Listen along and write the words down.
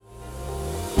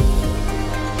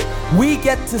we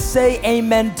get to say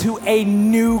amen to a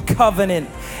new covenant.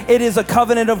 It is a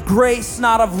covenant of grace,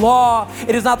 not of law.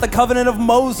 It is not the covenant of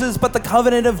Moses, but the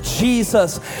covenant of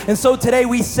Jesus. And so today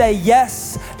we say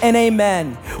yes and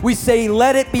amen. We say,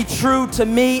 let it be true to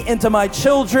me and to my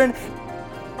children.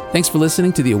 Thanks for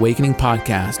listening to the Awakening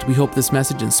Podcast. We hope this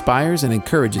message inspires and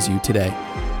encourages you today.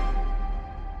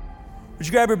 Would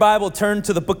you grab your Bible, turn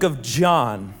to the book of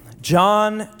John.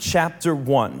 John chapter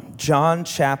 1. John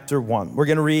chapter 1. We're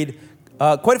going to read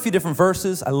quite a few different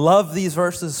verses. I love these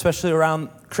verses, especially around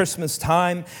Christmas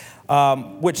time,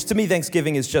 which to me,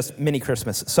 Thanksgiving is just mini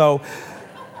Christmas. So,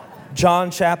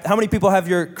 John chapter, how many people have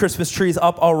your Christmas trees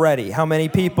up already? How many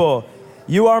people?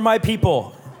 You are my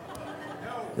people,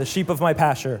 the sheep of my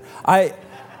pasture. I'm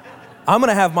going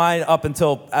to have mine up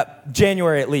until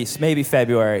January at least, maybe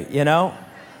February, you know?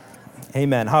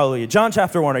 Amen. Hallelujah. John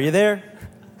chapter 1, are you there?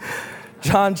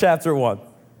 John chapter 1.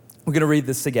 We're going to read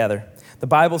this together. The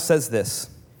Bible says this: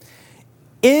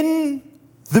 in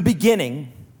the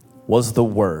beginning was the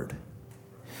Word.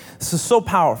 This is so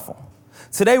powerful.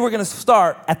 Today we're going to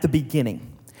start at the beginning.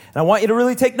 And I want you to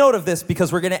really take note of this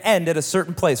because we're going to end at a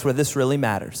certain place where this really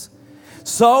matters.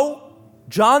 So,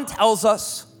 John tells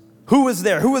us who was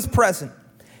there, who was present.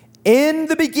 In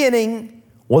the beginning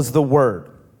was the Word.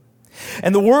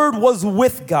 And the Word was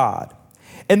with God.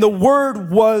 And the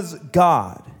Word was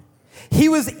God. He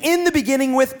was in the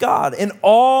beginning with God, and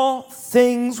all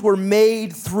things were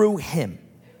made through him.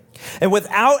 And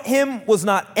without him was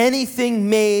not anything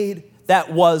made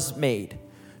that was made.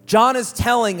 John is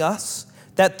telling us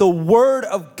that the Word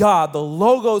of God, the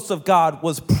Logos of God,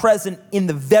 was present in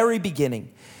the very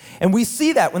beginning. And we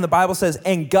see that when the Bible says,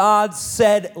 and God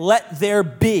said, let there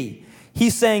be.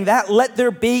 He's saying that let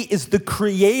there be is the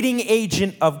creating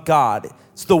agent of God.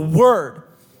 It's the Word.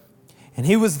 And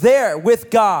he was there with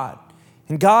God.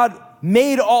 And God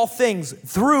made all things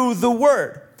through the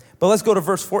Word. But let's go to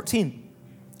verse 14,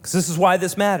 because this is why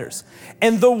this matters.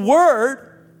 And the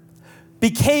Word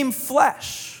became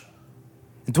flesh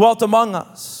and dwelt among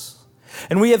us.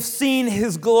 And we have seen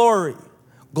his glory,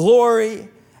 glory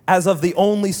as of the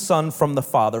only Son from the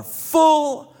Father,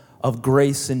 full of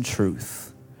grace and truth.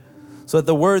 So that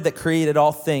the Word that created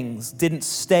all things didn't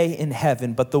stay in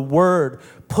heaven, but the Word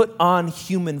put on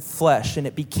human flesh, and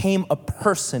it became a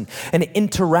person, and it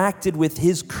interacted with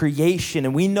his creation.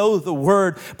 And we know the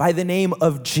Word by the name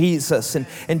of Jesus.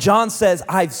 And John says,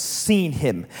 I've seen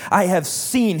him. I have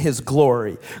seen his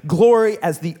glory. Glory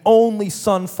as the only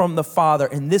Son from the Father.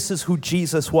 And this is who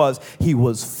Jesus was. He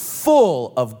was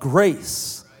full of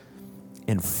grace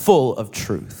and full of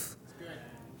truth.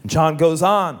 And John goes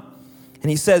on, and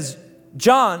he says,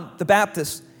 John the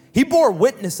Baptist, he bore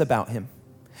witness about him.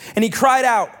 And he cried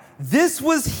out, this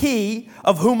was he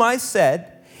of whom I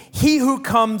said, he who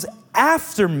comes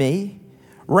after me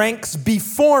ranks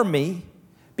before me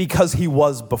because he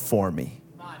was before me.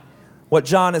 What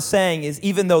John is saying is,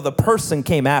 even though the person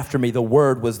came after me, the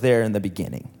Word was there in the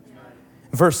beginning.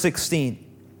 Verse 16,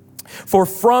 for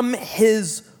from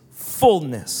his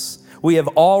fullness we have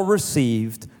all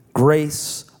received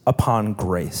grace upon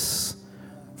grace.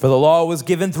 For the law was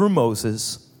given through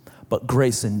Moses, but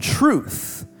grace and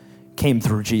truth came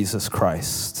through Jesus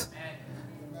Christ.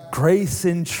 Grace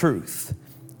and truth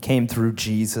came through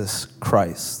Jesus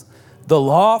Christ. The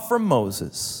law from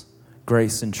Moses,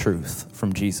 grace and truth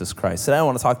from Jesus Christ. Today I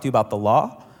want to talk to you about the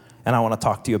law, and I want to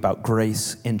talk to you about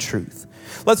grace and truth.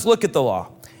 Let's look at the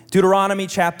law. Deuteronomy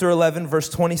chapter 11, verse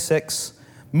 26.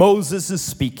 Moses is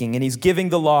speaking, and he's giving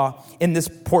the law in this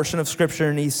portion of Scripture,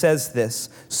 and he says this: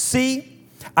 see,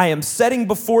 I am setting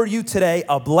before you today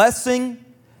a blessing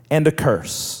and a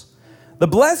curse. The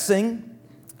blessing,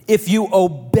 if you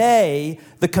obey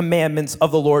the commandments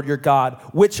of the Lord your God,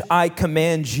 which I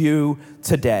command you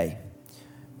today.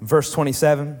 Verse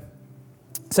 27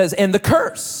 says, and the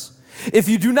curse, if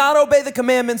you do not obey the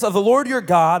commandments of the Lord your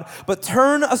God, but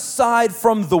turn aside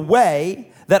from the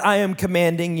way that I am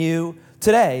commanding you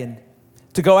today, and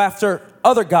to go after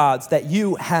other gods that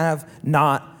you have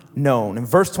not known. In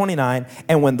verse 29,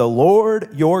 and when the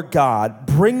Lord your God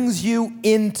brings you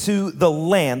into the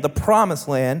land, the promised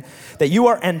land that you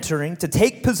are entering to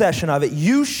take possession of it,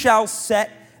 you shall set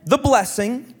the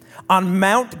blessing on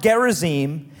Mount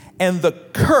Gerizim and the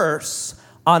curse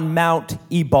on Mount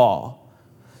Ebal.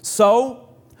 So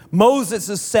Moses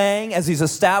is saying, as he's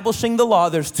establishing the law,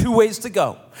 there's two ways to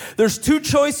go. There's two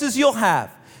choices you'll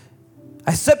have.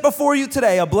 I set before you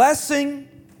today a blessing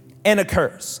and a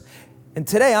curse. And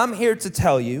today I'm here to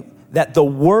tell you that the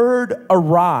Word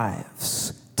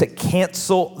arrives to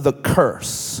cancel the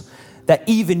curse that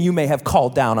even you may have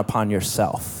called down upon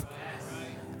yourself.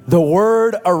 The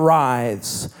Word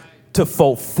arrives to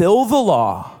fulfill the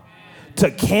law,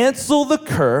 to cancel the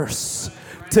curse,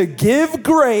 to give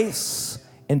grace,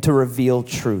 and to reveal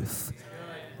truth.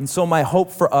 And so my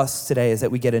hope for us today is that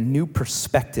we get a new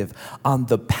perspective on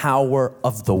the power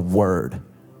of the word.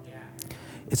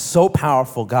 It's so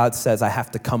powerful, God says, I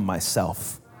have to come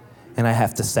myself, and I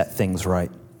have to set things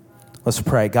right. Let's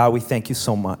pray. God, we thank you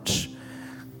so much,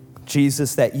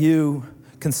 Jesus, that you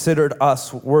considered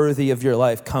us worthy of your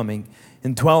life coming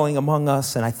and dwelling among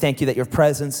us. And I thank you that your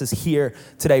presence is here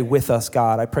today with us,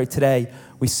 God. I pray today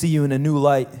we see you in a new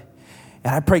light.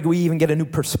 And I pray we even get a new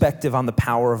perspective on the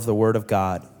power of the word of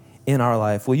God in our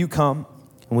life. Will you come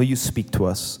and will you speak to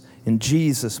us? In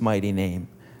Jesus' mighty name.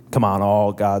 Come on,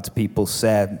 all God's people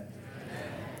said,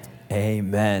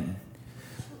 Amen.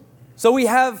 So we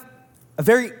have a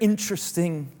very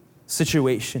interesting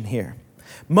situation here.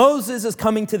 Moses is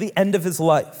coming to the end of his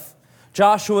life.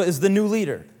 Joshua is the new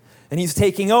leader, and he's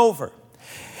taking over.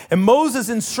 And Moses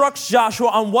instructs Joshua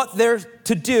on what they're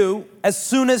to do as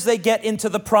soon as they get into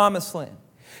the promised land.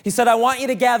 He said, I want you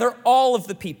to gather all of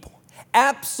the people,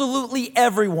 absolutely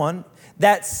everyone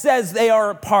that says they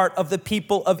are a part of the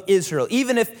people of Israel.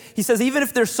 Even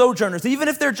if they're sojourners, even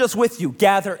if they're just with you,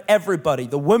 gather everybody,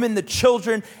 the women, the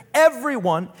children,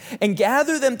 everyone, and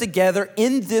gather them together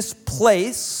in this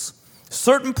place,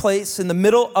 certain place in the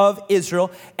middle of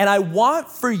Israel. And I want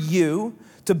for you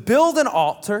to build an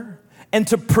altar and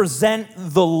to present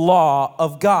the law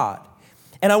of God.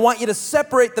 And I want you to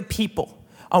separate the people.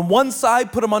 On one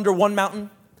side, put them under one mountain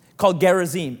called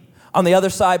Gerizim. On the other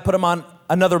side, put them on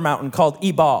another mountain called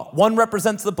Ebal. One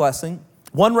represents the blessing,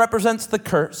 one represents the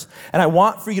curse. And I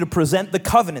want for you to present the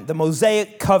covenant, the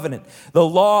Mosaic covenant, the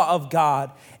law of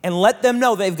God, and let them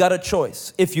know they've got a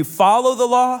choice. If you follow the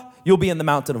law, you'll be in the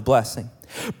mountain of blessing.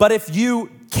 But if you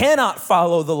cannot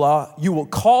follow the law, you will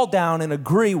call down and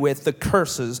agree with the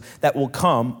curses that will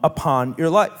come upon your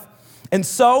life. And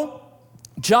so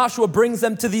Joshua brings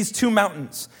them to these two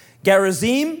mountains,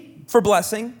 Gerizim for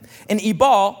blessing and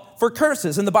Ebal for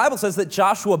curses. And the Bible says that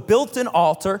Joshua built an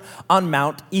altar on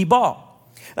Mount Ebal.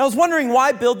 And I was wondering,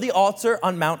 why build the altar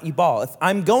on Mount Ebal? If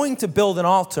I'm going to build an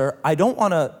altar, I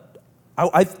want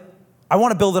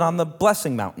to build it on the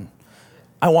blessing mountain.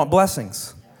 I want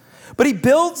blessings. But he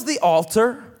builds the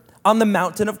altar on the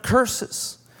mountain of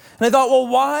curses. And I thought, well,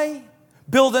 why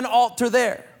build an altar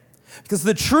there? Because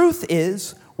the truth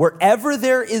is, wherever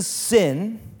there is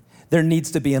sin, there needs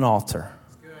to be an altar.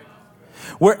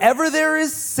 Wherever there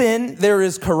is sin, there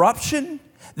is corruption,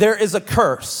 there is a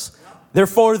curse.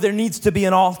 Therefore, there needs to be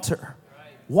an altar.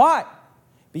 Why?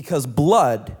 Because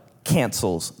blood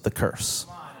cancels the curse.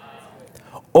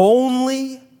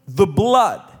 Only the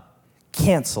blood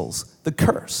cancels the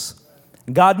curse.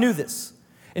 God knew this,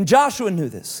 and Joshua knew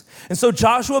this. And so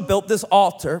Joshua built this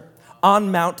altar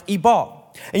on Mount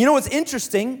Ebal. And you know what's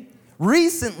interesting?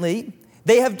 Recently,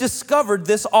 they have discovered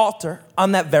this altar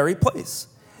on that very place.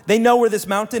 They know where this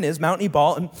mountain is, Mount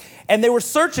Ebal, and they were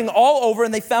searching all over,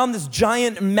 and they found this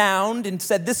giant mound and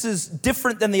said, this is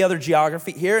different than the other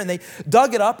geography here. And they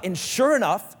dug it up, and sure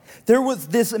enough, there was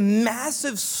this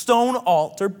massive stone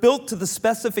altar built to the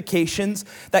specifications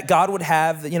that God would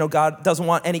have. You know, God doesn't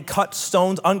want any cut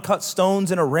stones, uncut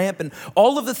stones, and a ramp, and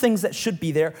all of the things that should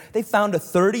be there. They found a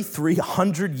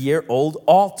 3,300-year-old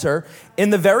altar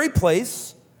in the very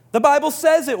place the Bible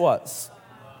says it was.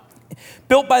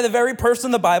 Built by the very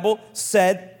person the Bible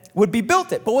said would be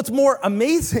built it. But what's more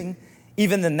amazing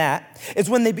even than that is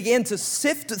when they began to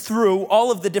sift through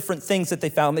all of the different things that they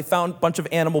found. They found a bunch of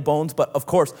animal bones, but of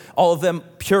course, all of them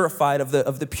purified of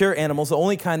the pure animals, the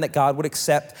only kind that God would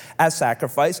accept as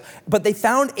sacrifice. But they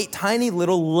found a tiny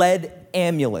little lead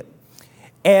amulet.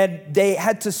 And they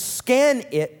had to scan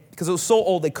it because it was so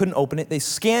old they couldn't open it. They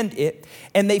scanned it,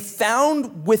 and they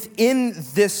found within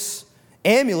this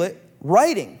amulet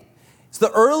writing. It's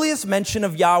the earliest mention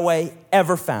of Yahweh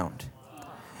ever found.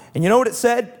 And you know what it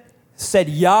said? It said,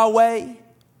 Yahweh,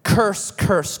 curse,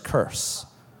 curse, curse.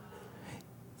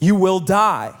 You will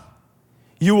die.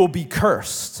 You will be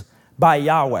cursed by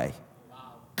Yahweh.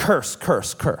 Curse,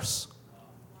 curse, curse.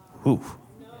 Ooh.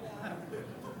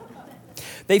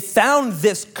 They found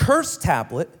this curse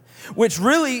tablet, which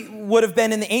really would have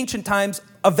been in the ancient times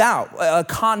a vow, a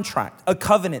contract, a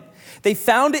covenant. They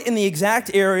found it in the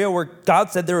exact area where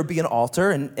God said there would be an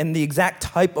altar, and the exact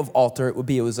type of altar it would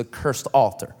be. It was a cursed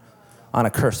altar on a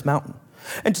cursed mountain.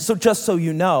 And so just so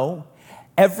you know,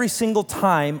 every single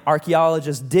time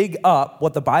archaeologists dig up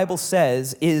what the Bible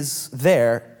says is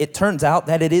there, it turns out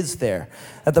that it is there.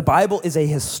 That the Bible is a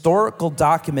historical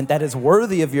document that is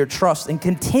worthy of your trust and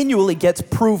continually gets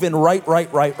proven right.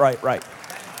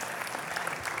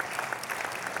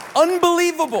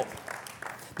 Unbelievable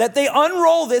that they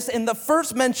unroll this, and the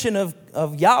first mention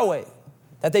of Yahweh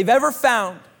that they've ever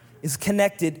found is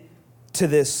connected to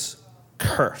this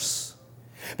curse.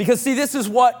 Because see, this is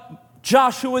what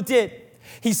Joshua did.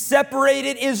 He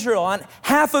separated Israel. On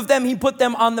half of them, he put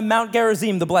them on the Mount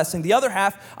Gerizim, the blessing. The other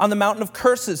half on the mountain of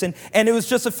curses. And it was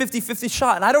just a 50-50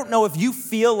 shot. And I don't know if you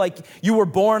feel like you were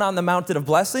born on the mountain of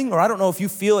blessing, or I don't know if you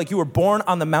feel like you were born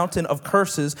on the mountain of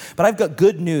curses, but I've got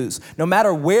good news. No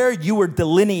matter where you were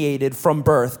delineated from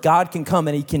birth, God can come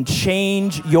and he can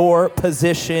change your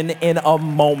position in a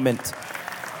moment.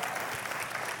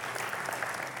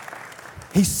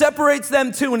 He separates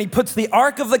them too, and he puts the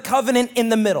Ark of the Covenant in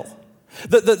the middle.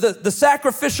 The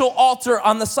sacrificial altar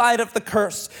on the side of the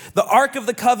curse, the Ark of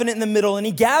the Covenant in the middle, and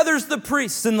he gathers the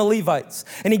priests and the Levites,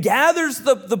 and he gathers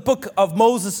the book of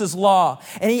Moses' law,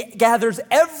 and he gathers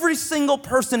every single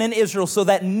person in Israel so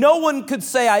that no one could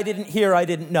say, I didn't hear, I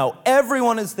didn't know.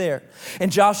 Everyone is there.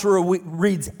 And Joshua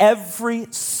reads every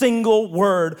single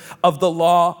word of the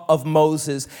law of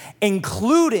Moses,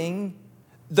 including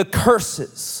the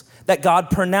curses that God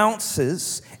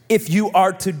pronounces if you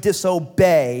are to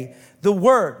disobey the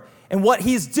word. And what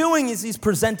he's doing is he's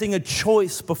presenting a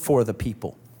choice before the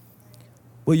people.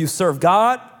 Will you serve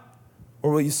God or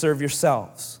will you serve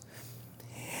yourselves?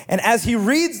 And as he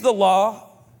reads the law,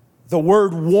 the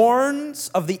word warns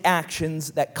of the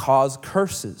actions that cause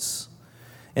curses.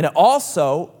 And it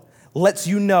also lets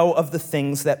you know of the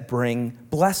things that bring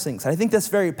blessings. And I think that's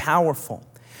very powerful,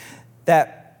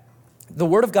 that the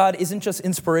word of God isn't just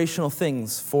inspirational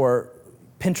things for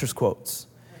Pinterest quotes.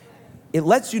 It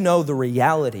lets you know the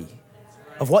reality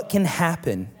of what can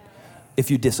happen if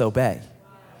you disobey.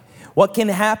 What can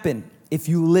happen if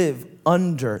you live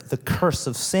under the curse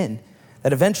of sin,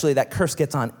 that eventually that curse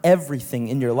gets on everything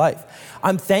in your life.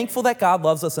 I'm thankful that God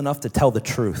loves us enough to tell the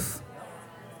truth,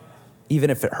 even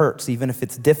if it hurts, even if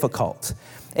it's difficult.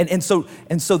 And so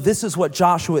this is what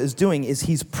Joshua is doing, is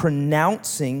he's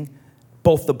pronouncing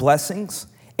both the blessings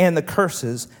and the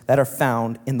curses that are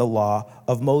found in the law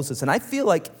of Moses. And I feel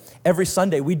like every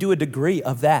Sunday we do a degree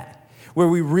of that, where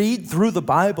we read through the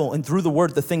Bible and through the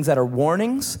word the things that are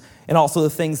warnings and also the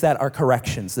things that are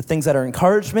corrections, the things that are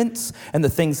encouragements and the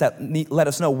things that let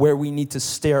us know where we need to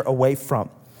steer away from.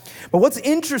 But what's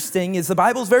interesting is the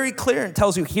Bible's very clear and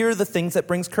tells you here are the things that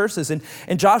brings curses. And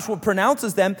Joshua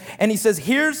pronounces them and he says,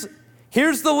 here's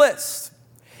the list.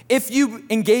 If you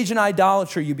engage in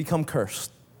idolatry, you become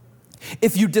cursed.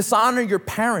 If you dishonor your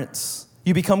parents,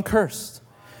 you become cursed.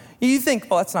 You think,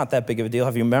 oh, that's not that big of a deal.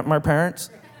 Have you met my parents?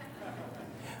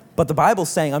 But the Bible's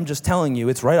saying, I'm just telling you,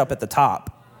 it's right up at the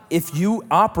top. If you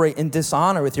operate in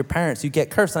dishonor with your parents, you get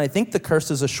cursed. And I think the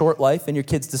curse is a short life and your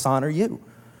kids dishonor you.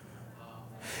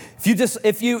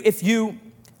 If you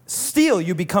steal,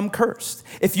 you become cursed.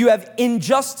 If you have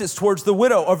injustice towards the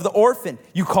widow or the orphan,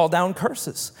 you call down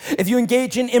curses. If you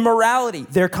engage in immorality,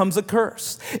 there comes a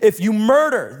curse. If you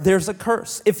murder, there's a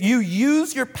curse. If you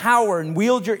use your power and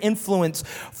wield your influence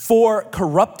for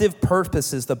corruptive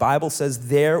purposes, the Bible says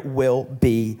there will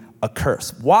be a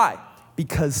curse. Why?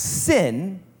 Because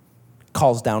sin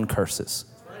calls down curses.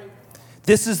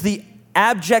 This is the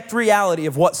abject reality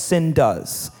of what sin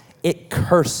does. It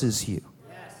curses you.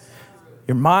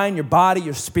 Your mind, your body,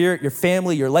 your spirit, your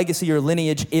family, your legacy, your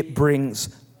lineage, it brings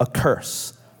a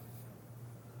curse.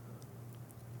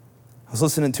 I was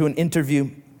listening to an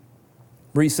interview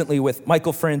recently with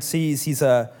Michael Franzese. He's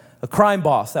a crime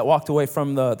boss that walked away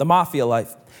from the mafia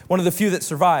life, one of the few that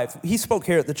survived. He spoke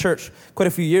here at the church quite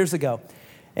a few years ago.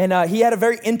 And he had a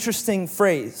very interesting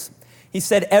phrase. He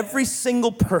said, every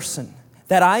single person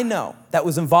that I know that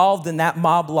was involved in that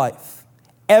mob life,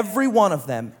 every one of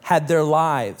them had their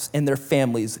lives and their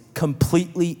families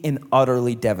completely and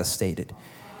utterly devastated.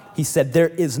 He said, there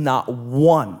is not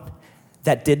one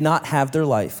that did not have their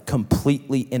life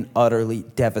completely and utterly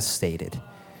devastated.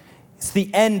 It's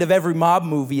the end of every mob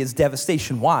movie is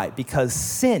devastation. Why? Because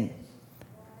sin,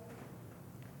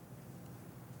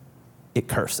 it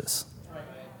curses.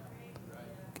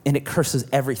 And it curses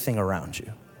everything around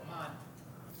you.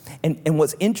 And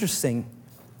what's interesting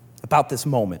about this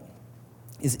moment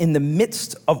is in the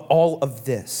midst of all of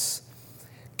this,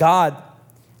 God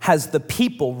has the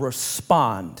people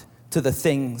respond to the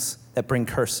things that bring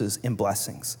curses and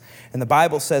blessings. And the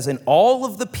Bible says, and all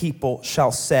of the people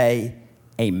shall say,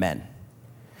 amen.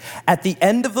 At the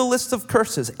end of the list of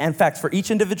curses, in fact, for each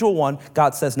individual one,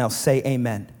 God says, now say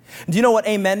amen. Do you know what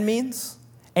amen means?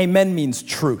 Amen means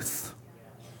truth.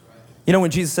 You know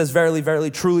when Jesus says, verily, verily,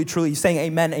 truly, truly, he's saying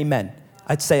amen, amen.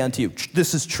 I'd say unto you,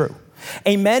 this is true.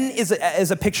 Amen is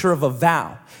a picture of a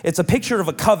vow. It's a picture of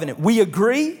a covenant. We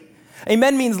agree.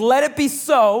 Amen means let it be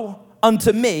so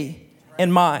unto me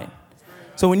and mine.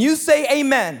 So when you say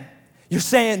amen, you're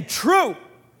saying true.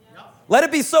 Let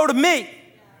it be so to me,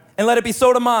 and let it be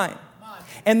so to mine.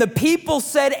 And the people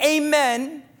said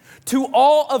amen to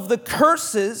all of the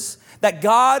curses that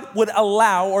God would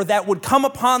allow or that would come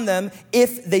upon them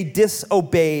if they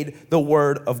disobeyed the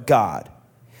word of God.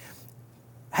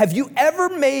 Have you ever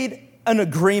made an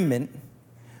agreement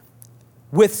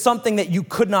with something that you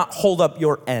could not hold up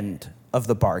your end of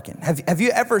the bargain? Have you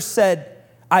ever said,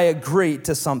 I agree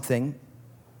to something?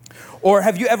 Or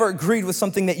have you ever agreed with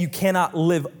something that you cannot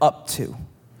live up to?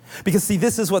 Because see,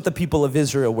 this is what the people of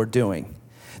Israel were doing.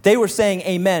 They were saying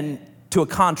amen to a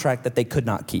contract that they could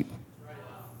not keep.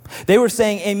 They were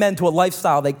saying amen to a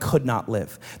lifestyle they could not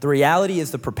live. The reality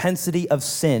is the propensity of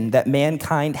sin that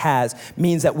mankind has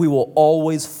means that we will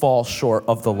always fall short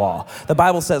of the law. The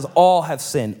Bible says all have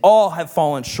sinned, all have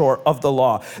fallen short of the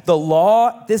law. The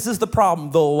law, this is the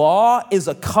problem. The law is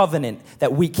a covenant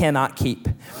that we cannot keep.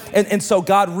 And so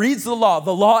God reads the law.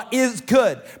 The law is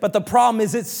good, but the problem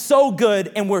is it's so good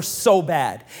and we're so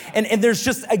bad. And there's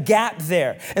just a gap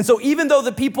there. And so even though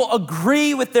the people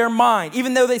agree with their mind,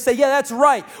 even though they say, yeah, that's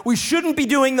right, we shouldn't be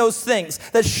doing those things.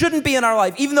 That shouldn't be in our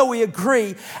life. Even though we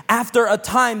agree, after a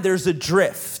time, there's a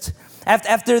drift.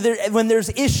 When there's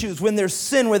issues, when there's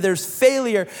sin, when there's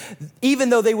failure,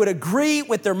 even though they would agree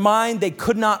with their mind, they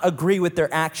could not agree with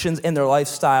their actions and their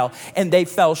lifestyle, and they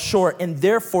fell short, and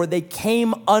therefore they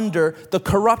came under the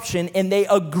corruption, and they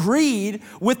agreed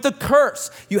with the curse.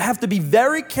 You have to be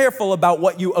very careful about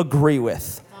what you agree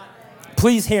with.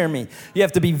 Please hear me. You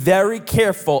have to be very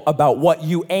careful about what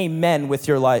you amen with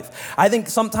your life. I think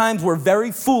sometimes we're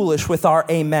very foolish with our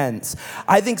amens.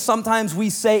 I think sometimes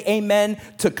we say amen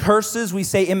to curses. We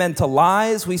say amen to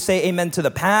lies. We say amen to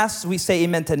the past. We say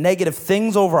amen to negative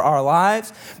things over our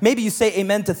lives. Maybe you say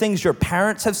amen to things your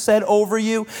parents have said over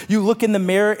you. You look in the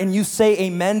mirror and you say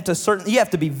amen to certain. You have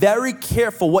to be very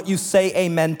careful what you say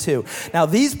amen to. Now,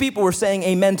 these people were saying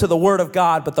amen to the word of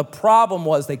God, but the problem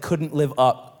was they couldn't live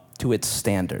up to its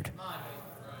standard.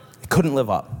 They couldn't live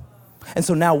up. And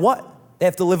so now what? They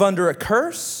have to live under a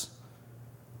curse?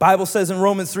 Bible says in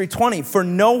Romans 3:20, for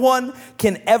no one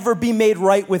can ever be made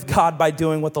right with God by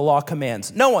doing what the law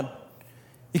commands. No one.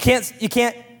 You can't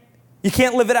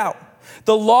live it out.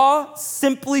 The law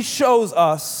simply shows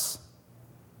us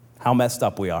how messed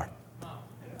up we are.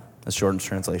 That's Jordan's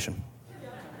translation.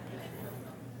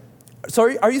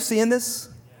 So are you seeing this?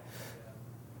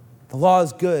 The law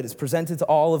is good. It's presented to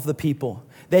all of the people.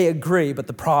 They agree, but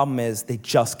the problem is they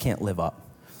just can't live up.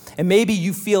 And maybe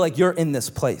you feel like you're in this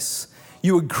place.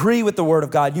 You agree with the word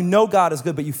of God. You know God is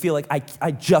good, but you feel like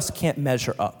I just can't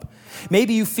measure up.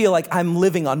 Maybe you feel like I'm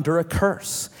living under a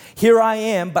curse. Here I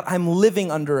am, but I'm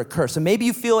living under a curse. And maybe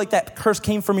you feel like that curse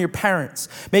came from your parents.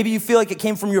 Maybe you feel like it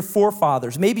came from your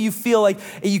forefathers. Maybe you feel like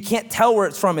you can't tell where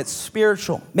it's from. It's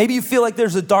spiritual. Maybe you feel like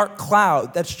there's a dark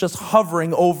cloud that's just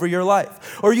hovering over your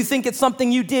life. Or you think it's something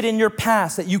you did in your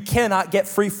past that you cannot get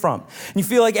free from. And you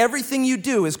feel like everything you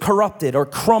do is corrupted or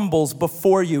crumbles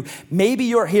before you. Maybe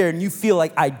you're here and you feel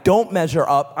like I don't measure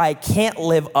up. I can't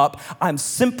live up. I'm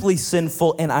simply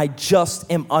sinful and I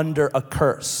just am under a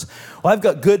curse. Well, I've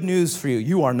got good news for you.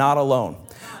 You are not alone.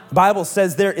 The Bible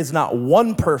says there is not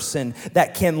one person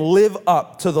that can live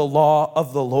up to the law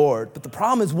of the Lord. But the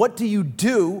problem is, what do you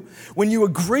do when you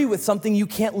agree with something you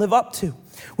can't live up to?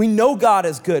 We know God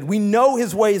is good. We know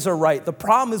his ways are right. The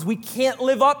problem is we can't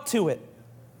live up to it.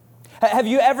 Have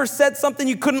you ever said something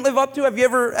you couldn't live up to? Have you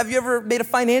ever made a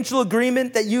financial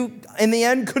agreement that you, in the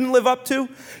end, couldn't live up to?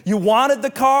 You wanted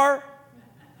the car.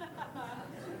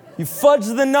 You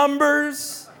fudged the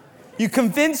numbers. You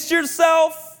convinced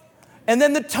yourself, and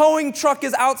then the towing truck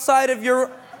is outside of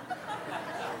your...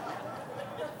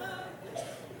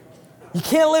 You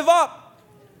can't live up.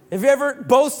 Have you ever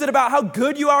boasted about how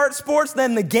good you are at sports,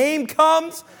 then the game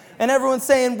comes, and everyone's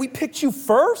saying, we picked you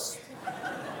first?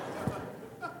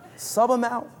 Sub them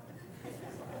out.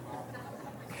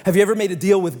 Have you ever made a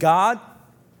deal with God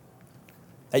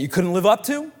that you couldn't live up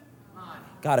to?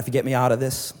 God, if you get me out of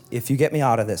this,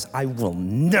 I will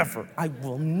never. I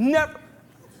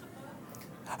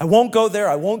won't go there.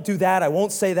 I won't do that. I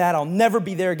won't say that. I'll never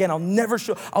be there again.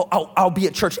 I'll be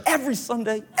at church every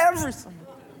Sunday.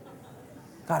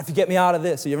 God, if you get me out of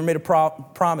this, you ever made a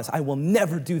promise? I will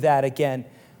never do that again.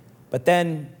 But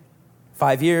then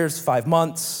 5 years, 5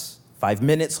 months, 5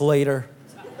 minutes later,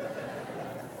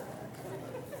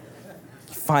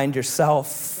 you find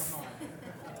yourself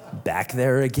back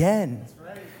there again.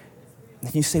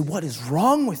 And you say, what is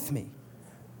wrong with me?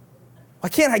 Why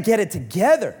can't I get it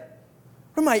together?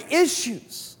 What are my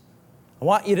issues? I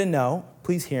want you to know,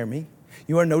 please hear me,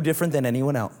 you are no different than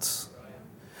anyone else.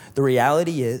 The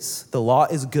reality is the law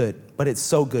is good, but it's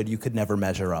so good you could never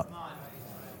measure up.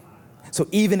 So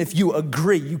even if you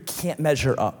agree, you can't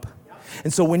measure up.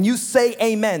 And so when you say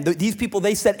amen, these people,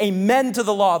 they said amen to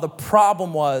the law. The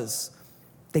problem was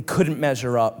they couldn't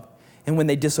measure up. And when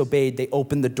they disobeyed, they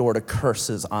opened the door to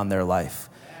curses on their life.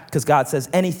 Because God says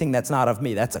anything that's not of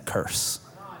me, that's a curse.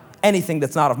 Anything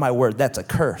that's not of my word, that's a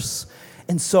curse.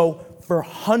 And so for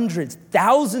hundreds,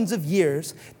 thousands of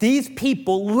years, these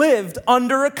people lived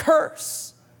under a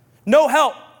curse. No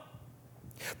help.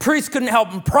 Priests couldn't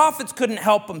help them. Prophets couldn't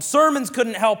help them. Sermons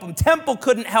couldn't help them. Temple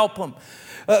couldn't help them.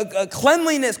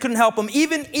 Cleanliness couldn't help them.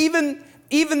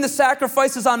 Even the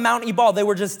sacrifices on Mount Ebal, they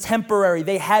were just temporary.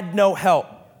 They had no help.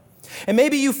 And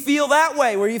maybe you feel that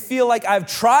way, where you feel like I've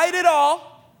tried it all,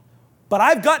 but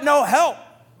I've got no help.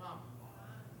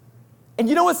 And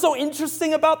you know what's so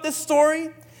interesting about this story?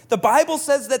 The Bible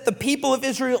says that the people of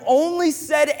Israel only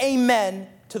said amen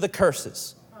to the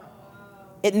curses.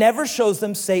 It never shows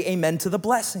them say amen to the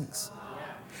blessings.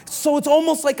 So it's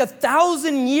almost like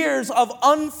 1,000 years of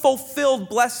unfulfilled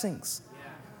blessings.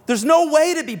 There's no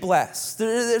way to be blessed.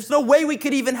 There's no way we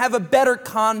could even have a better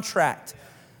contract.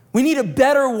 We need a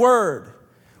better word.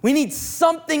 We need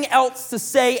something else to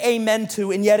say amen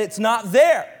to, and yet it's not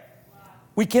there.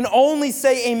 We can only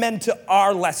say amen to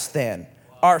our less than,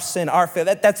 our sin, our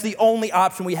failure. That's the only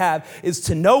option we have, is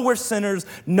to know we're sinners,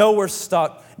 know we're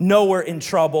stuck, know we're in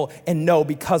trouble, and know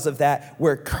because of that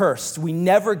we're cursed. We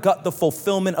never got the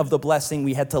fulfillment of the blessing.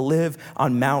 We had to live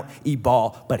on Mount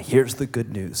Ebal. But here's the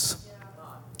good news,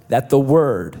 that the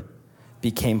Word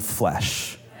became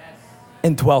flesh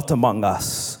and dwelt among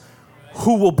us.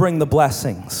 Who will bring the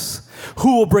blessings?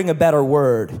 Who will bring a better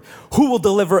word? Who will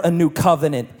deliver a new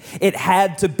covenant? It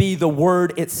had to be the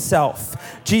word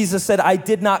itself. Jesus said, I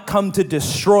did not come to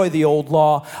destroy the old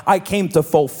law. I came to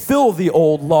fulfill the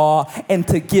old law and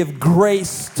to give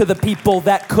grace to the people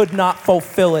that could not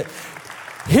fulfill it.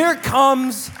 Here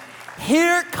comes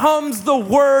the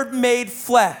word made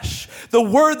flesh. The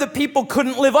word that people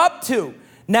couldn't live up to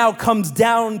now comes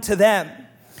down to them.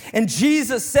 And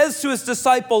Jesus says to his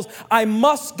disciples, I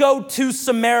must go to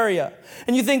Samaria.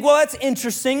 And you think, well, that's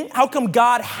interesting. How come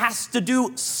God has to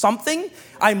do something?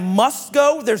 I must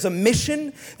go. There's a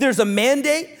mission. There's a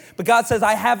mandate. But God says,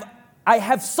 I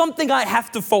have something I have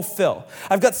to fulfill.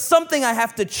 I've got something I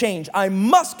have to change. I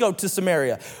must go to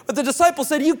Samaria. But the disciples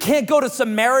said, you can't go to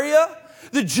Samaria.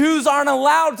 The Jews aren't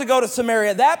allowed to go to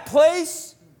Samaria. That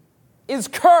place is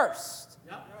cursed.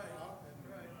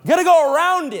 You got to go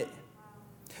around it.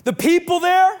 The people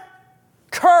there,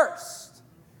 cursed.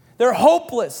 They're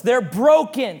hopeless. They're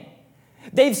broken.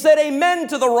 They've said amen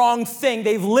to the wrong thing.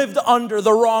 They've lived under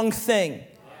the wrong thing.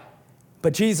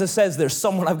 But Jesus says, there's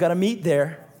someone I've got to meet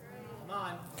there.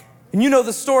 And you know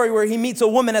the story where he meets a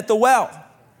woman at the well.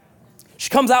 She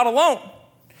comes out alone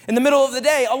in the middle of the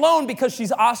day, alone because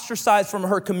she's ostracized from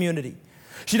her community.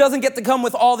 She doesn't get to come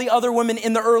with all the other women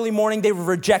in the early morning. They've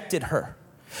rejected her.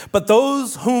 But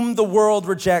those whom the world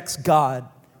rejects, God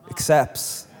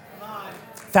accepts.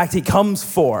 In fact, he comes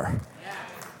for.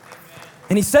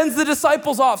 And he sends the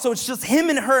disciples off. So it's just him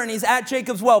and her, and he's at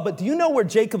Jacob's well. But do you know where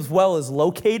Jacob's well is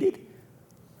located?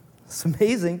 It's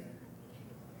amazing.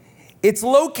 It's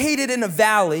located in a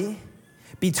valley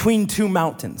between two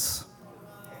mountains.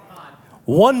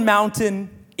 One mountain,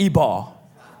 Ebal.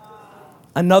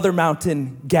 Another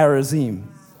mountain,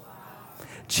 Gerizim.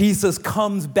 Jesus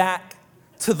comes back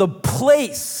to the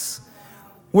place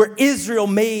where Israel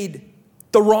made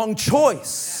the wrong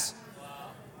choice,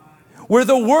 where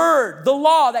the word, the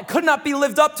law that could not be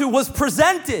lived up to was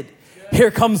presented.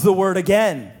 Here comes the word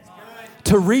again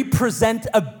to represent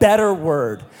a better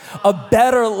word, a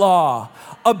better law,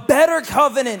 a better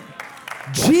covenant.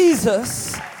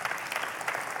 Jesus,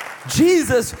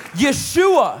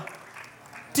 Yeshua.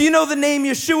 Do you know the name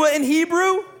Yeshua in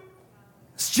Hebrew?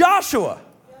 It's Joshua.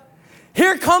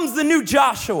 Here comes the new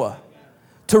Joshua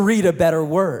to read a better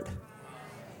word.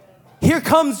 Here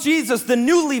comes Jesus, the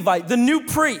new Levite, the new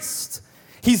priest.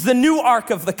 He's the new Ark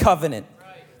of the Covenant.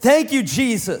 Thank you,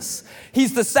 Jesus.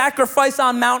 He's the sacrifice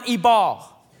on Mount Ebal,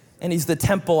 and he's the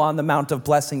temple on the Mount of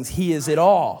Blessings. He is it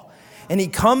all. And he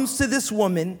comes to this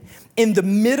woman in the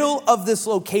middle of this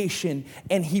location,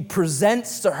 and he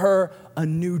presents to her a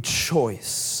new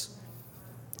choice.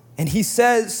 And he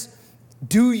says,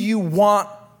 do you want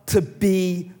to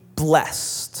be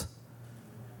blessed?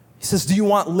 He says, do you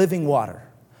want living water?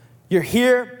 You're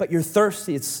here, but you're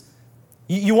thirsty.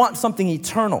 You want something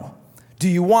eternal. Do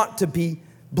you want to be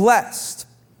blessed?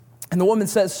 And the woman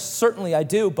says, certainly I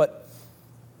do, but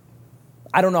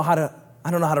I don't know how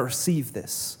to receive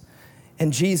this.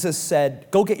 And Jesus said,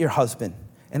 go get your husband,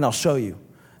 and I'll show you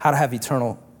how to have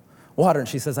eternal Water. And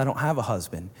she says, I don't have a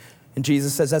husband. And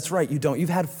Jesus says, that's right, you don't. You've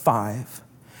had 5.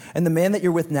 And the man that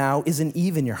you're with now isn't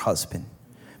even your husband.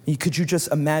 Could you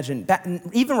just imagine that?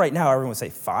 Even right now, everyone would say,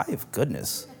 5?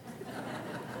 Goodness.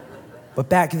 But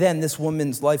back then, this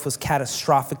woman's life was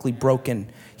catastrophically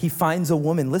broken. He finds a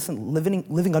woman, listen,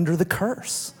 living under the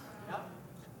curse.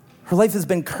 Her life has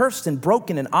been cursed and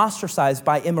broken and ostracized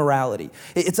by immorality.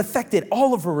 It's affected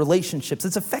all of her relationships.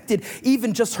 It's affected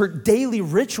even just her daily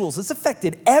rituals. It's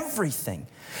affected everything.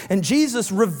 And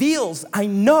Jesus reveals, I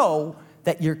know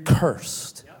that you're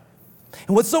cursed.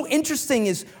 And what's so interesting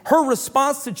is her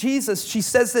response to Jesus. She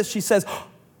says this, she says,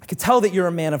 I could tell that you're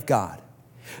a man of God.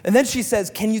 And then she says,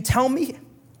 can you tell me?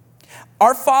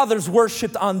 Our fathers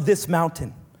worshiped on this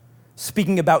mountain.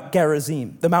 Speaking about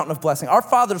Gerizim, the mountain of blessing. Our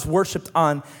fathers worshiped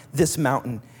on this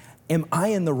mountain. Am I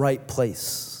in the right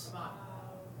place?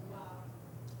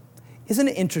 Isn't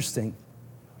it interesting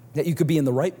that you could be in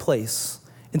the right place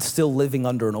and still living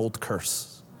under an old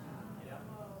curse?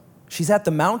 She's at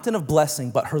the mountain of blessing,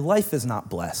 but her life is not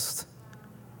blessed.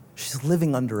 She's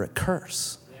living under a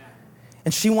curse.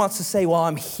 And she wants to say, well,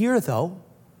 I'm here though.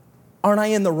 Aren't I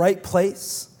in the right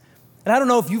place? And I don't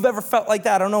know if you've ever felt like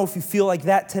that. I don't know if you feel like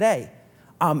that today.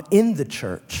 I'm in the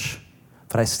church,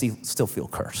 but I still feel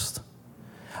cursed.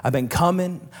 I've been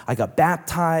coming, I got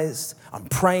baptized, I'm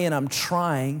praying, I'm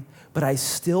trying, but I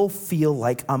still feel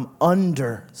like I'm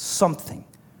under something.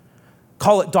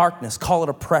 Call it darkness, call it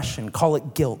oppression, call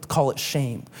it guilt, call it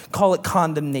shame, call it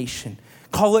condemnation,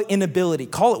 call it inability,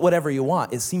 call it whatever you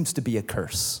want. It seems to be a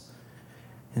curse.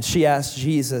 And she asked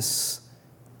Jesus,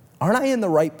 aren't I in the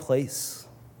right place?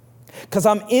 Because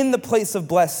I'm in the place of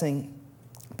blessing,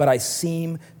 but I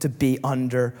seem to be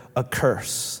under a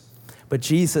curse. But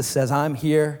Jesus says, I'm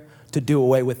here to do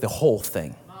away with the whole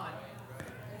thing.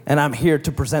 And I'm here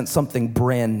to present something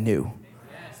brand new.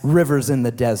 Rivers in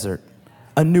the desert,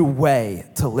 a new way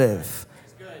to live.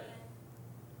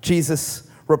 Jesus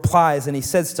replies and he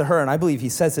says to her, and I believe he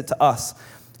says it to us,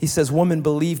 he says, woman,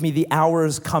 believe me, the hour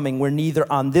is coming where neither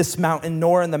on this mountain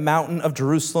nor in the mountain of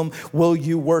Jerusalem will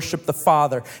you worship the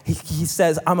Father. He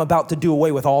says, I'm about to do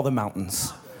away with all the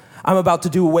mountains. I'm about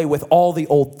to do away with all the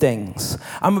old things.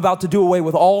 I'm about to do away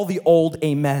with all the old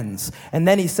amens. And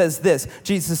then he says this,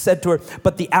 Jesus said to her,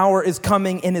 but the hour is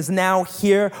coming and is now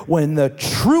here when the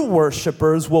true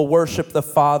worshipers will worship the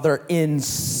Father in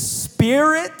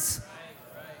spirit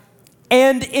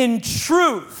and in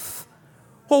truth.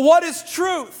 Well, what is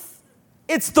truth?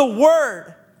 It's the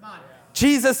word.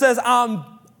 Jesus says,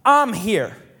 I'm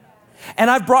here.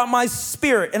 And I've brought my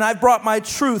spirit and I've brought my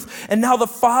truth. And now the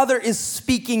Father is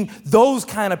speaking those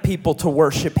kind of people to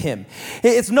worship him.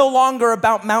 It's no longer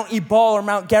about Mount Ebal or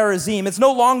Mount Gerizim. It's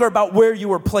no longer about where you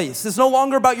were placed. It's no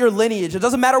longer about your lineage. It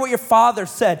doesn't matter what your father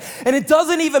said. And it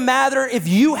doesn't even matter if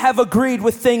you have agreed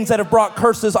with things that have brought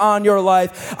curses on your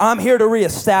life. I'm here to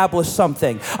reestablish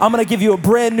something. I'm going to give you a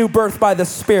brand new birth by the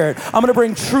Spirit. I'm going to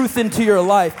bring truth into your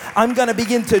life. I'm going to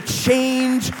begin to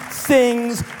change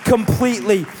things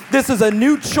completely. This is a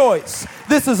new choice.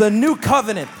 This is a new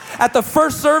covenant. At the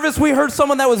first service, we heard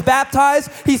someone that was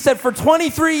baptized. He said, for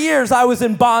 23 years, I was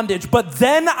in bondage, but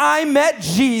then I met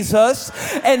Jesus,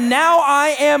 and now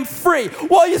I am free.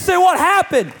 Well, you say, what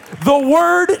happened? The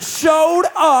word showed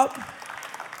up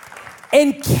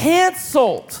and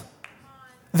canceled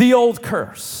the old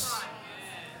curse.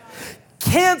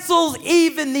 Cancels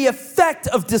even the effect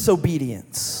of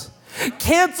disobedience.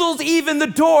 Cancels even the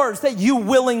doors that you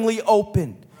willingly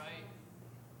opened.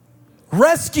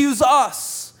 Rescues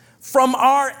us from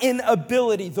our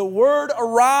inability. The word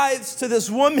arrives to this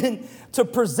woman to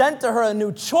present to her a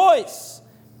new choice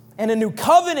and a new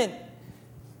covenant.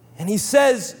 And he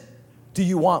says, do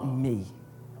you want me?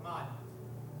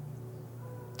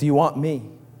 Do you want me?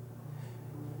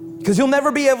 Because you'll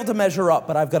never be able to measure up,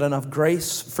 but I've got enough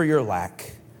grace for your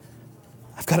lack.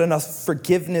 I've got enough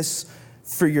forgiveness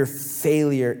for your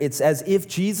failure. It's as if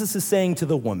Jesus is saying to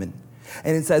the woman,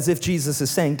 and it's as if Jesus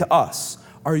is saying to us,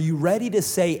 are you ready to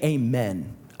say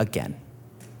amen again?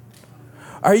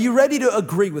 Are you ready to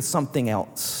agree with something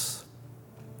else,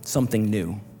 something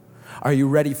new? Are you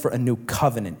ready for a new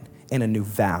covenant and a new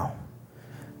vow?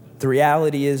 The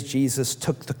reality is Jesus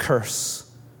took the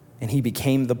curse and he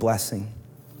became the blessing.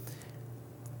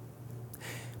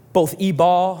 Both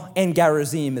Ebal and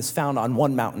Gerizim is found on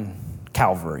one mountain,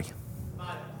 Calvary,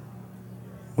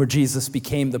 where Jesus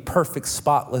became the perfect,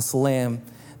 spotless lamb,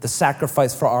 the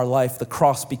sacrifice for our life. The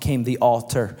cross became the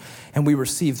altar, and we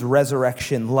received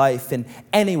resurrection life. And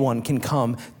anyone can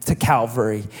come to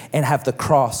Calvary and have the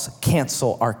cross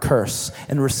cancel our curse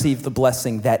and receive the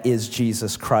blessing that is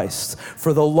Jesus Christ.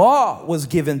 For the law was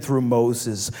given through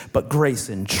Moses, but grace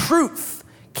and truth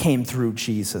came through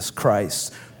Jesus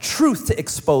Christ. Truth to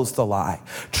expose the lie.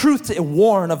 Truth to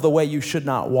warn of the way you should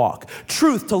not walk.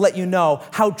 Truth to let you know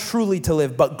how truly to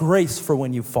live, but grace for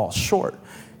when you fall short.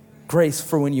 Grace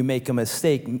for when you make a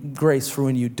mistake. Grace for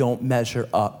when you don't measure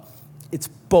up. It's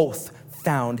both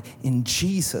found in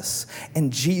Jesus.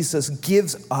 And Jesus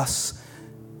gives us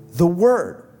the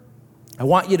Word. I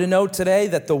want you to know today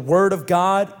that the Word of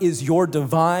God is your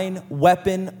divine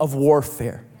weapon of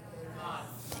warfare.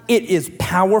 It is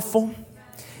powerful.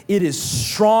 It is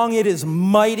strong. It is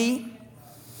mighty.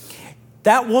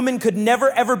 That woman could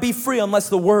never, ever be free unless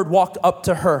the Word walked up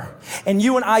to her. And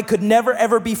you and I could never,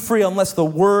 ever be free unless the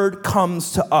Word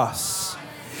comes to us.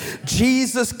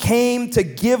 Jesus came to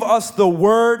give us the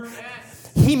Word.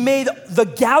 He made the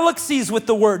galaxies with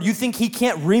the Word. You think He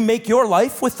can't remake your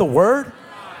life with the Word?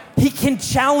 He can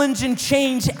challenge and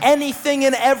change anything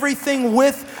and everything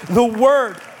with the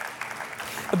Word.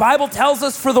 The Bible tells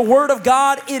us for the Word of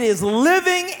God, it is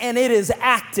living and it is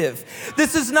active.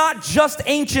 This is not just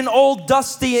ancient, old,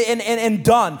 dusty, and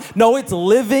done. No, it's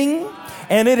living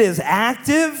and it is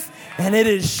active and it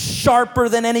is sharper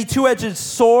than any two-edged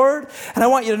sword. And I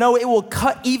want you to know it will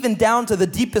cut even down to the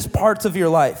deepest parts of your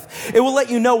life. It will let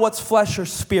you know what's flesh or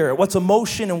spirit, what's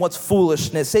emotion and what's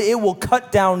foolishness. It will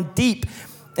cut down deep.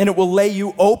 And it will lay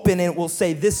you open and it will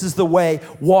say, this is the way,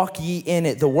 walk ye in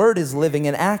it. The Word is living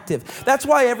and active. That's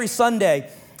why every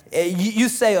Sunday you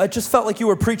say, I just felt like you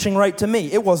were preaching right to me.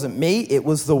 It wasn't me, it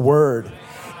was the Word.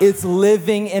 It's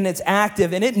living and it's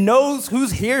active and it knows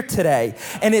who's here today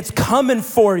and it's coming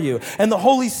for you. And the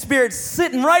Holy Spirit's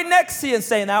sitting right next to you and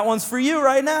saying, that one's for you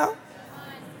right now.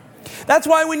 That's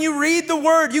why when you read the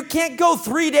Word, you can't go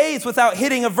 3 days without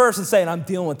hitting a verse and saying, I'm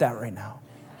dealing with that right now.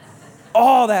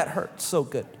 Oh, that hurts so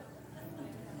good.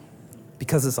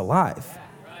 Because it's alive.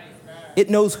 It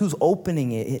knows who's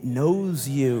opening it. It knows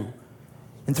you.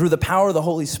 And through the power of the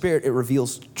Holy Spirit, it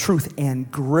reveals truth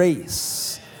and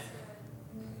grace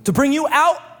to bring you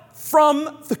out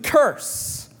from the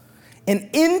curse and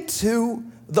into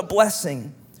the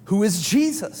blessing, who is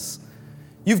Jesus.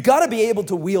 You've got to be able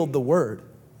to wield the Word.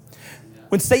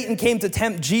 When Satan came to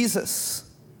tempt Jesus,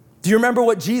 do you remember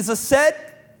what Jesus said?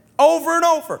 Over and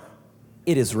over.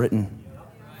 It is written.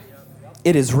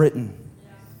 It is written.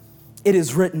 It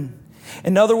is written.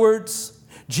 In other words,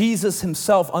 Jesus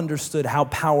himself understood how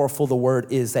powerful the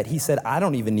Word is, that he said, I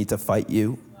don't even need to fight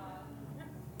you.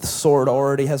 The sword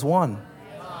already has won.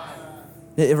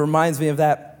 It reminds me of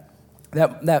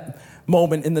that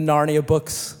moment in the Narnia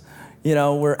books, you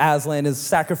know, where Aslan is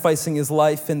sacrificing his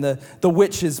life and the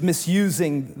witch is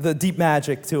misusing the deep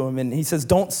magic to him. And he says,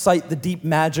 don't cite the deep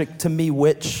magic to me,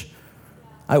 witch.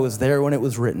 I was there when it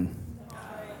was written.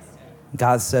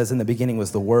 God says in the beginning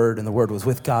was the Word, and the Word was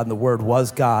with God, and the Word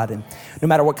was God. And no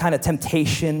matter what kind of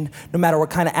temptation, no matter what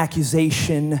kind of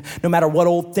accusation, no matter what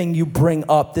old thing you bring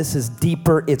up, this is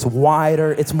deeper, it's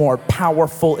wider, it's more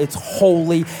powerful, it's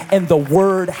holy, and the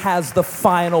Word has the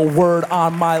final word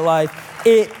on my life.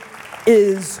 It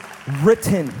is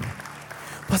written.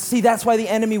 But see, that's why the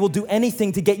enemy will do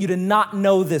anything to get you to not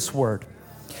know this Word.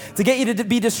 To get you to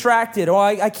be distracted. Oh,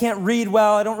 I can't read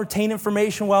well. I don't retain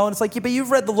information well. And it's like, yeah, but you've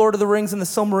read The Lord of the Rings and The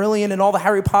Silmarillion and all the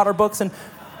Harry Potter books. And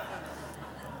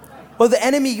well, the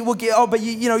enemy will get, oh, but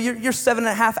you're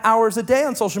 7.5 hours a day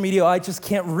on social media. Oh, I just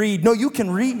can't read. No, you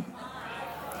can read.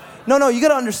 No, you got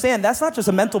to understand, that's not just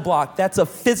a mental block. That's a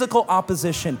physical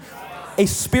opposition, a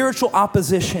spiritual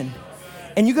opposition.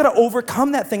 And you got to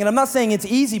overcome that thing. And I'm not saying it's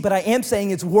easy, but I am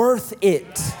saying it's worth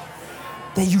it.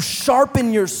 That you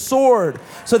sharpen your sword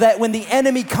so that when the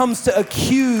enemy comes to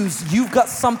accuse, you've got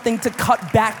something to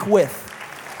cut back with.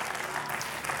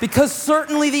 Because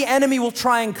certainly the enemy will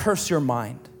try and curse your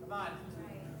mind.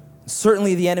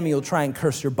 Certainly the enemy will try and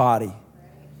curse your body.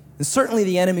 And certainly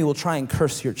the enemy will try and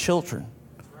curse your children.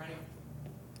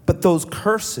 But those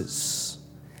curses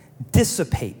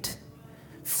dissipate,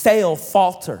 fail,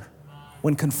 falter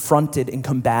when confronted and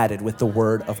combated with the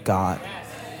Word of God.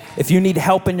 If you need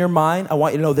help in your mind, I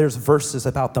want you to know there's verses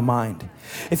about the mind.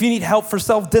 If you need help for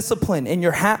self-discipline in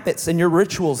your habits and your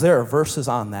rituals, there are verses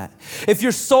on that. If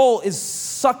your soul is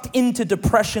sucked into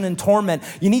depression and torment,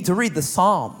 you need to read the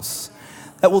Psalms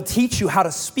that will teach you how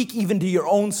to speak even to your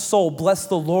own soul. Bless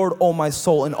the Lord, O my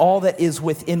soul, and all that is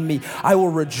within me. I will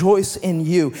rejoice in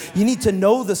you. You need to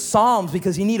know the Psalms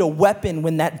because you need a weapon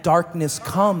when that darkness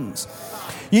comes.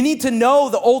 You need to know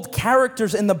the old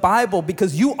characters in the Bible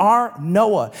because you are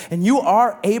Noah and you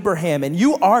are Abraham and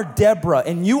you are Deborah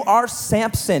and you are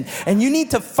Samson. And you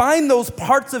need to find those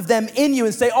parts of them in you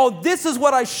and say, oh, this is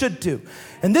what I should do.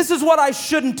 And this is what I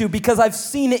shouldn't do because I've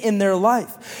seen it in their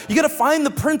life. You got to find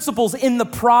the principles in the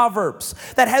Proverbs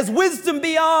that has wisdom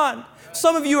beyond.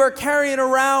 Some of you are carrying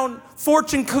around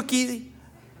fortune cookie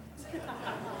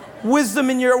wisdom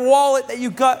in your wallet that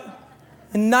you got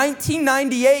in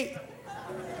 1998.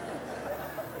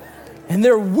 And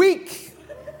they're weak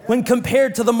when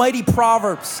compared to the mighty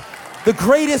Proverbs, the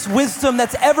greatest wisdom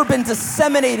that's ever been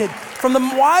disseminated from the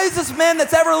wisest man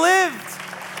that's ever lived.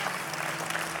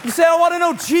 You say, I want to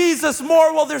know Jesus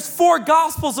more. Well, there's 4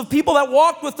 gospels of people that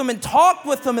walked with him and talked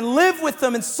with him and lived with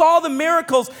him and saw the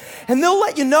miracles. And they'll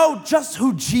let you know just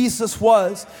who Jesus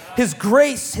was. His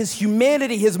grace, his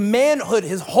humanity, his manhood,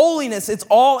 his holiness, it's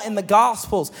all in the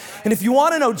gospels. And if you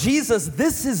want to know Jesus,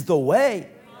 this is the way.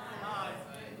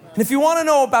 And if you want to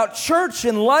know about church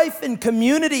and life and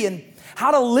community and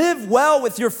how to live well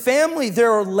with your family,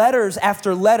 there are letters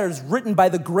after letters written by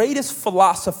the greatest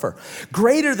philosopher,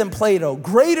 greater than Plato,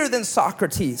 greater than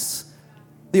Socrates,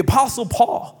 the Apostle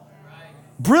Paul.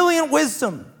 Brilliant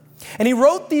wisdom. And he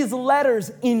wrote these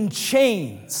letters in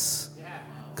chains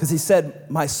because he said,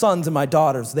 my sons and my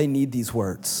daughters, they need these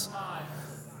words.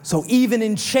 So even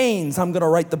in chains, I'm going to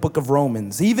write the book of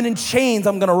Romans. Even in chains,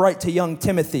 I'm going to write to young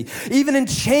Timothy. Even in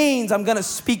chains, I'm going to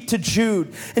speak to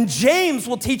Jude. And James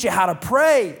will teach you how to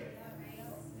pray.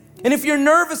 And if you're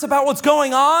nervous about what's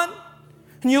going on,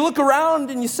 and you look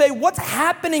around and you say, what's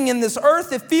happening in this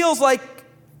earth? It feels like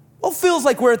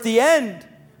we're at the end.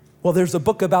 Well, there's a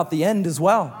book about the end as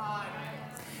well.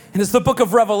 And it's the book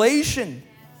of Revelation.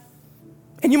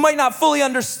 And you might not fully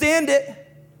understand it.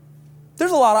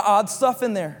 There's a lot of odd stuff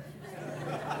in there.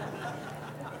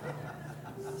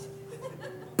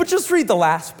 But just read the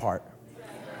last part.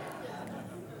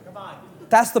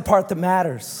 That's the part that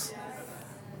matters.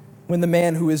 When the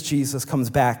man who is Jesus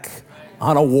comes back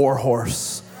on a war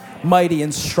horse, mighty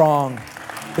and strong,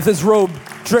 with his robe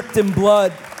dripped in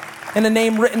blood, and a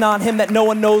name written on him that no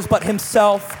one knows but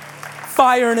himself,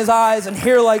 fire in his eyes and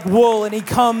hair like wool, and he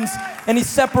comes and he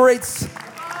separates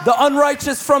the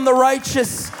unrighteous from the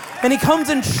righteous. And he comes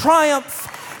in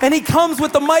triumph, and he comes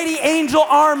with the mighty angel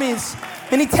armies,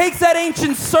 and he takes that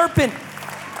ancient serpent,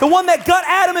 the one that got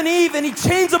Adam and Eve, and he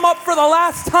chains them up for the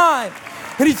last time,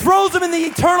 and he throws them in the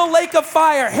eternal lake of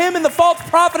fire, him and the false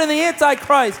prophet and the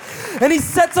Antichrist, and he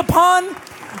sets upon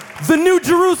the new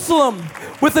Jerusalem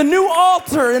with a new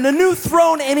altar and a new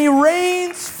throne, and he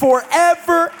reigns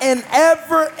forever and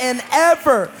ever and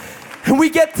ever, and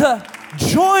we get to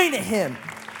join him.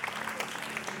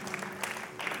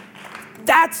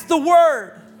 That's the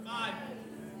word.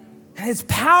 And it's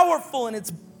powerful and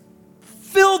it's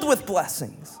filled with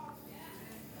blessings.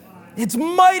 It's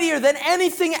mightier than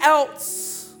anything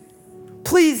else.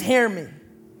 Please hear me.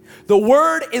 The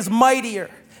word is mightier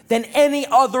than any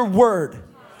other word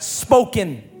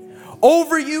spoken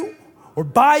over you or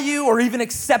by you or even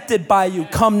accepted by you.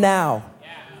 Come now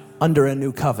under a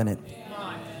new covenant.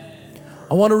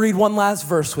 I want to read one last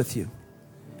verse with you.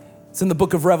 It's in the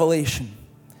book of Revelation.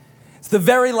 It's the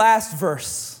very last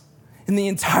verse in the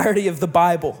entirety of the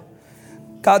Bible.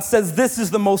 God says this is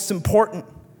the most important,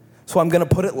 so I'm going to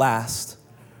put it last.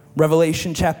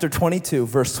 Revelation chapter 22,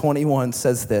 verse 21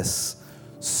 says this: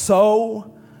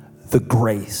 so the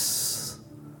grace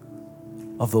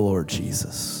of the Lord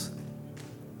Jesus,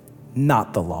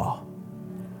 not the law.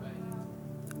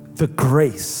 The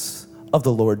grace of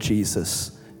the Lord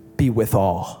Jesus be with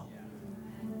all.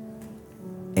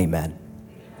 Amen.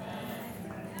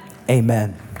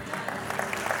 Amen.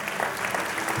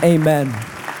 Amen.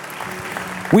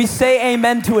 We say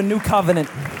amen to a new covenant.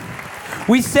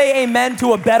 We say amen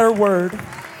to a better word.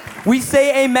 We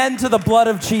say amen to the blood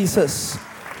of Jesus.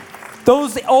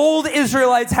 Those old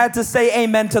Israelites had to say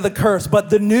amen to the curse, but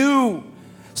the new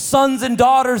sons and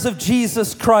daughters of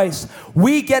Jesus Christ,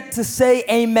 we get to say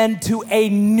amen to a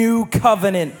new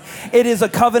covenant. It is a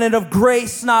covenant of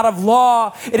grace, not of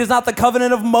law. It is not the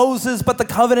covenant of Moses, but the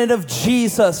covenant of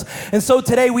Jesus. And so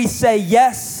today we say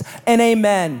yes and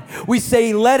amen. We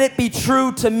say, let it be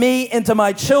true to me and to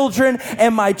my children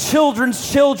and my children's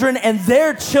children and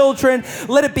their children.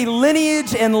 Let it be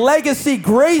lineage and legacy,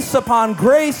 grace upon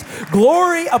grace,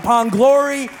 glory upon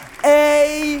glory.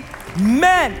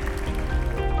 Amen.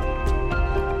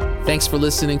 Thanks for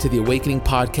listening to the Awakening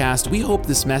Podcast. We hope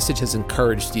this message has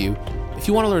encouraged you. If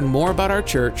you want to learn more about our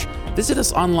church, visit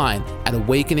us online at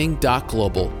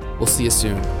awakening.global. We'll see you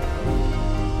soon.